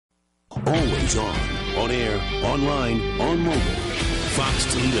Always on air, online, on mobile.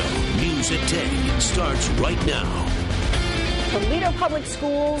 Fox Toledo News at 10 starts right now. Toledo Public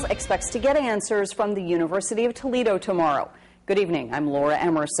Schools expects to get answers from the University of Toledo tomorrow. Good evening, I'm Laura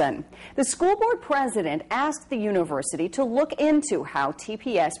Emerson. The school board president asked the university to look into how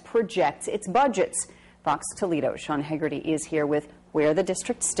TPS projects its budgets. Fox Toledo, Sean Hegarty is here with where the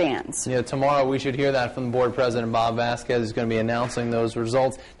district stands. Yeah, tomorrow we should hear that from the board president. Bob Vasquez is going to be announcing those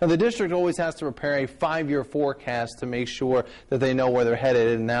results. Now, the district always has to prepare a 5-year forecast to make sure that they know where they're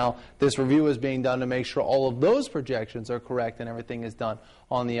headed. And now this review is being done to make sure all of those projections are correct and everything is done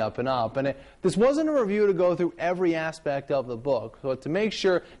on the up and up. And this wasn't a review to go through every aspect of the book, but to make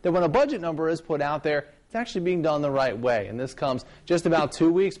sure that when a budget number is put out there, it's actually being done the right way. And this comes just about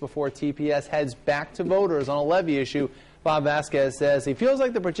 2 weeks before TPS heads back to voters on a levy issue. Bob Vasquez says he feels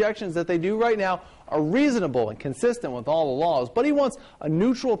like the projections that they do right now are reasonable and consistent with all the laws, but he wants a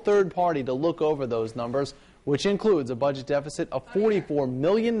neutral third party to look over those numbers, which includes a budget deficit of $44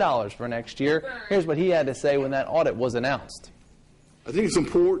 million for next year. Here's what he had to say when that audit was announced. I think it's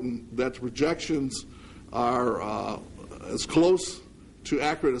important that the projections are as close to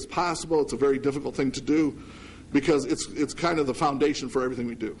accurate as possible. It's a very difficult thing to do because it's kind of the foundation for everything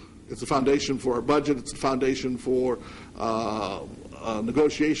we do. It's the foundation for our budget. It's the foundation for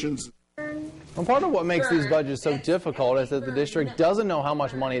negotiations. Well, part of what makes these budgets so difficult is that the district doesn't know how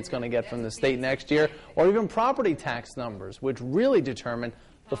much money it's going to get from the state next year, or even property tax numbers, which really determine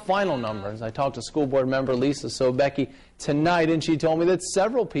the final numbers. I talked to school board member Lisa Sobecki tonight, and she told me that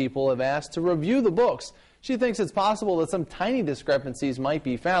several people have asked to review the books. She thinks it's possible that some tiny discrepancies might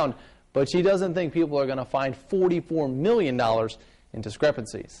be found, but she doesn't think people are going to find $44 million in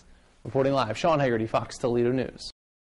discrepancies. Reporting live, Sean Hegarty, Fox Toledo News.